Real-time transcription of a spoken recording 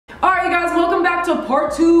welcome back to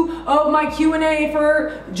part 2 of my Q&A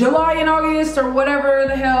for July and August or whatever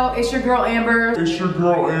the hell. It's your girl Amber. It's your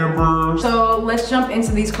girl Amber. So let's jump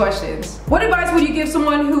into these questions. What advice would you give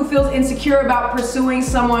someone who feels insecure about pursuing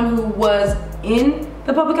someone who was in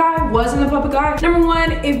the public eye? Number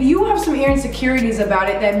one, if you have some insecurities about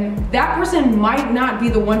it, then that person might not be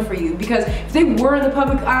the one for you, because if they were in the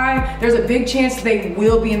public eye, there's a big chance they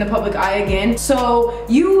will be in the public eye again. So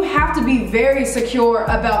you have to be very secure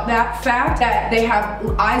about that fact that they have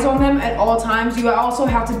eyes on them at all times. You also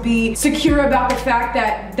have to be secure about the fact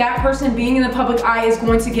that that person being in the public eye is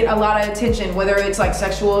going to get a lot of attention, whether it's like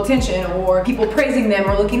sexual attention or people praising them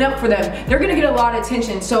or looking up for them. They're gonna get a lot of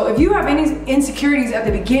attention. So if you have any insecurities at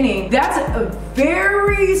the beginning, that's a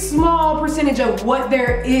very small percentage of what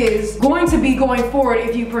there is going to be going forward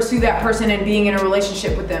if you pursue that person and being in a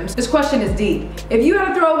relationship with them. This question is deep. If you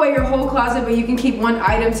had to throw away your whole closet but you can keep one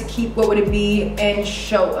item to keep, what would it be, and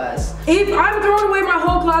show us? If I'm throwing away my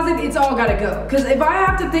whole closet, it's all gotta go. Because if I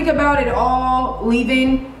have to think about it all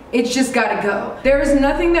leaving, it's just gotta go. There is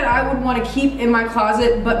nothing that I would want to keep in my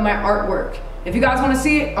closet but my artwork. If you guys want to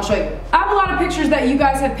see it, I'll show you. I have a lot of pictures that you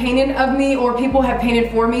guys have painted of me or people have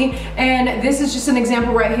painted for me, and this is just an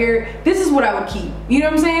example right here. This is what I would keep. You know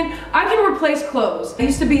what I'm saying? I can replace clothes. I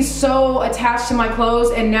used to be so attached to my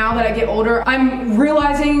clothes, and now that I get older, I'm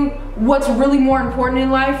realizing what's really more important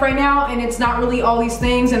in life right now, and it's not really all these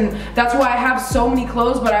things, and that's why I have so many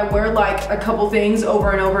clothes, but I wear like a couple things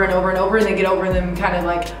over and over and over and over, and then get over them and kind of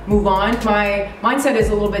like move on. My mindset is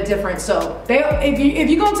a little bit different, so if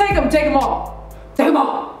you're gonna take them all. Take them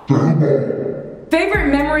all. Favorite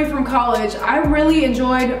memory from college? I really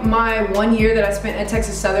enjoyed my 1 year that I spent at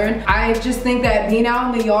Texas Southern. I just think that being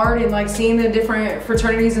out in the yard and like seeing the different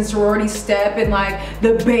fraternities and sororities step, and like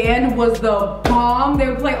the band was the bomb. They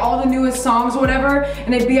would play all the newest songs or whatever,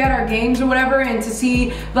 and they'd be at our games or whatever, and to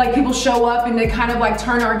see like people show up and they kind of like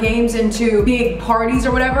turn our games into big parties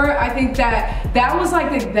or whatever, I think that was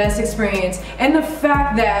like the best experience. And the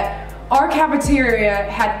fact that our cafeteria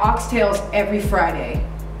had oxtails every Friday.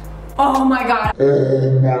 Oh my God.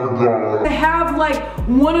 Oh my God. To have like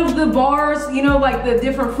one of the bars, you know, like the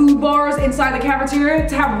different food bars inside the cafeteria,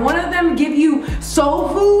 to have one of them give you soul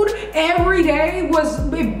food every day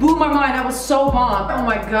it blew my mind. I was so bomb. Oh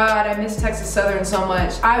my God, I miss Texas Southern so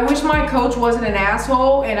much. I wish my coach wasn't an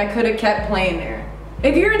asshole and I could have kept playing there.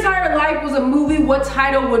 If your entire life was a movie, what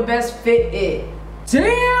title would best fit it?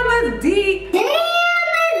 Damn, that's deep.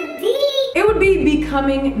 It would be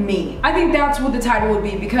Becoming Me. I think that's what the title would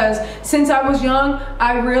be, because since I was young,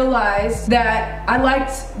 I realized that I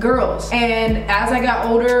liked girls. And as I got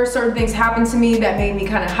older, certain things happened to me that made me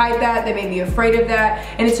kind of hide that made me afraid of that.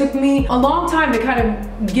 And it took me a long time to kind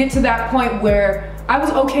of get to that point where I was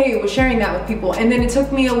okay with sharing that with people. And then it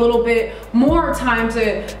took me a little bit more time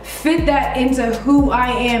to fit that into who I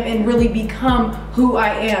am and really become who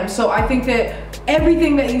I am. So I think that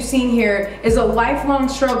everything that you've seen here is a lifelong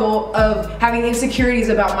struggle of having insecurities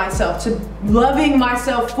about myself to loving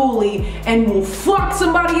myself fully, and will fuck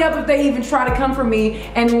somebody up if they even try to come for me,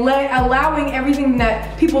 and allowing everything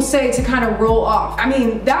that people say to kind of roll off. I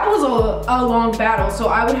mean, that was a long battle, so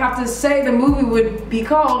I would have to say the movie would be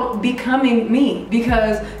called Becoming Me,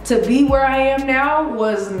 because to be where I am now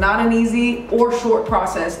was not an easy or short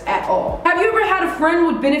process at all. Have you ever had a friend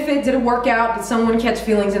with benefit, did it work out, did someone catch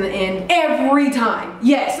feelings in the end? Every time.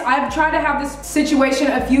 Yes, I've tried to have this situation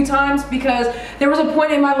a few times, because there was a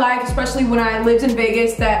point in my life, especially when I lived in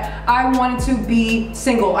Vegas, that I wanted to be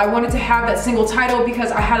single. I wanted to have that single title because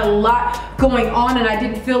I had a lot going on and I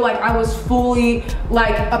didn't feel like I was fully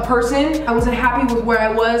like a person. I wasn't happy with where I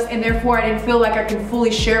was, and therefore I didn't feel like I could fully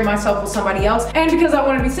share myself with somebody else. And because I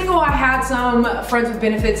wanted to be single, I had some friends with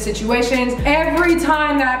benefits situations. Every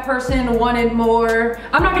time that person wanted more,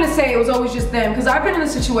 I'm not gonna say it was always just them, because I've been in a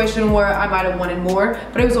situation where I might have wanted more,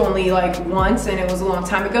 but it was only like once, and it was a long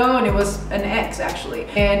time ago, and it was an ex actually.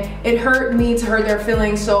 And it hurt me to hurt their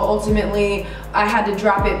feelings, so ultimately I had to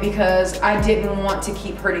drop it because I didn't want to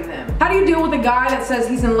keep hurting them. How do you deal with a guy that says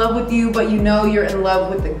he's in love with you, but you know you're in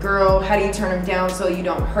love with the girl? How do you turn him down so you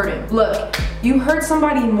don't hurt him? Look, you hurt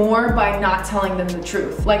somebody more by not telling them the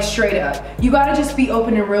truth, like straight up. You gotta just be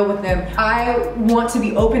open and real with them. I want to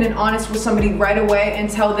be open and honest with somebody right away and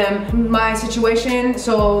tell them my situation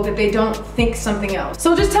so that they don't think something else.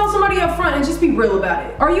 So just tell somebody up front and just be real about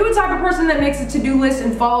it. Are you a type of person that makes a to-do list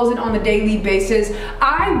and follows it on a daily basis?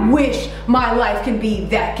 I wish my life can be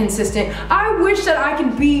that consistent. I wish that I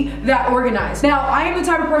could be that organized. Now, I am the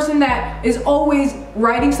type of person that is always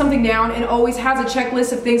writing something down and always has a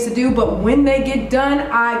checklist of things to do, but when they get done,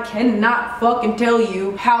 I cannot fucking tell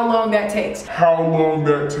you how long that takes. How long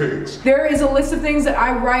that takes. There is a list of things that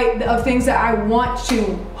I write of things that I want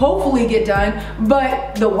to hopefully get done,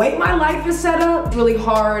 but the way my life is set up, it's really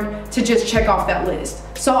hard to just check off that list.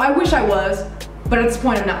 So I wish I was, but at this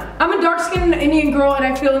point I'm not. I'm a dark-skinned Indian girl and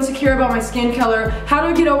I feel insecure about my skin color. How do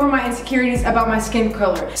I get over my insecurities about my skin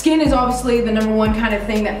color? Skin is obviously the number one kind of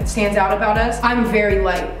thing that stands out about us. I'm very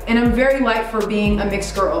light, and I'm very light for being a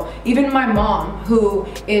mixed girl. Even my mom, who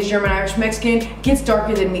is German, Irish, Mexican, gets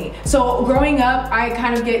darker than me. So growing up, I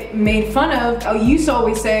kind of get made fun of. I used to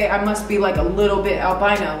always say I must be like a little bit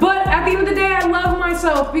albino. But at the end of the day, I love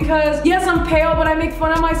myself because yes, I'm pale, but I make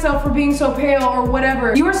fun of myself for being so pale or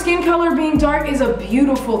whatever. Your skin color being dark is a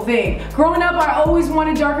beautiful thing. Growing up, I always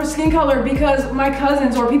wanted darker skin color because my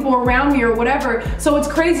cousins or people around me or whatever. So it's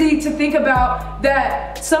crazy to think about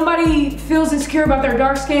that somebody feels insecure about their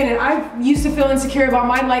dark skin, and I used to feel insecure about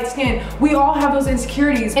my light skin. We all have those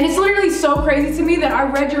insecurities. And it's literally so crazy to me that I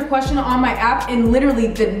read your question on my app and literally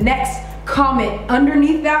the next comment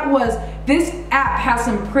underneath that was, this app has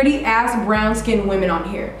some pretty ass brown skinned women on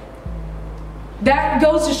here. That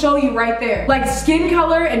goes to show you right there. Like, skin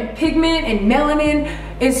color and pigment and melanin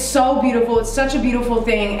is so beautiful. It's such a beautiful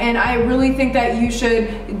thing, and I really think that you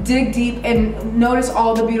should dig deep and notice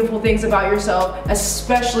all the beautiful things about yourself,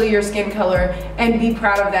 especially your skin color, and be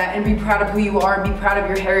proud of that, and be proud of who you are, and be proud of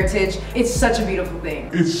your heritage. It's such a beautiful thing.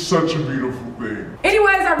 It's such a beautiful thing.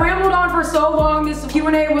 Anyways, I rambled on for so long. This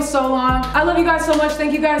Q&A was so long. I love you guys so much.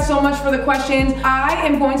 Thank you guys so much for the questions. I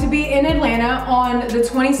am going to be in Atlanta on the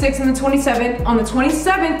 26th and the 27th. On the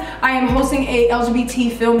 27th, I am hosting a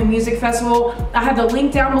LGBT film and music festival. I have the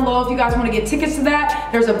link down below if you guys want to get tickets to that.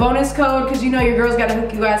 There's a bonus code because you know your girl's got to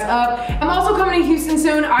hook you guys up. I'm also coming to Houston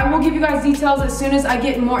soon. I will give you guys details as soon as I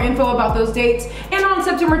get more info about those dates. And on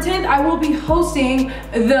September 10th, I will be hosting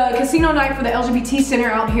the casino night for the LGBT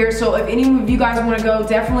Center out here. So if any of you guys want to go,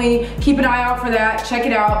 definitely keep an eye out for that. Check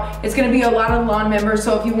it out. It's going to be a lot of lawn members.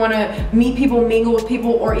 So if you want to meet people, mingle with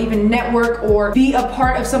people, or even network or be a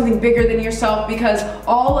part of something bigger than yourself, because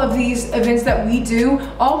all of these events that we do,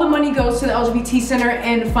 all the money goes to the LGBT Center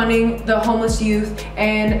and funding the homeless youth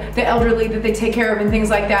and the elderly that they take care of and things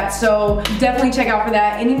like that. So definitely check out for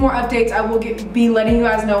that. Any more updates, I will be letting you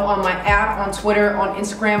guys know on my app, on Twitter, on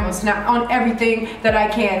Instagram, on Snap, on everything that I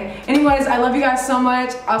can. Anyways, I love you guys so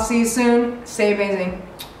much. I'll see you soon. Stay amazing.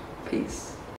 Peace.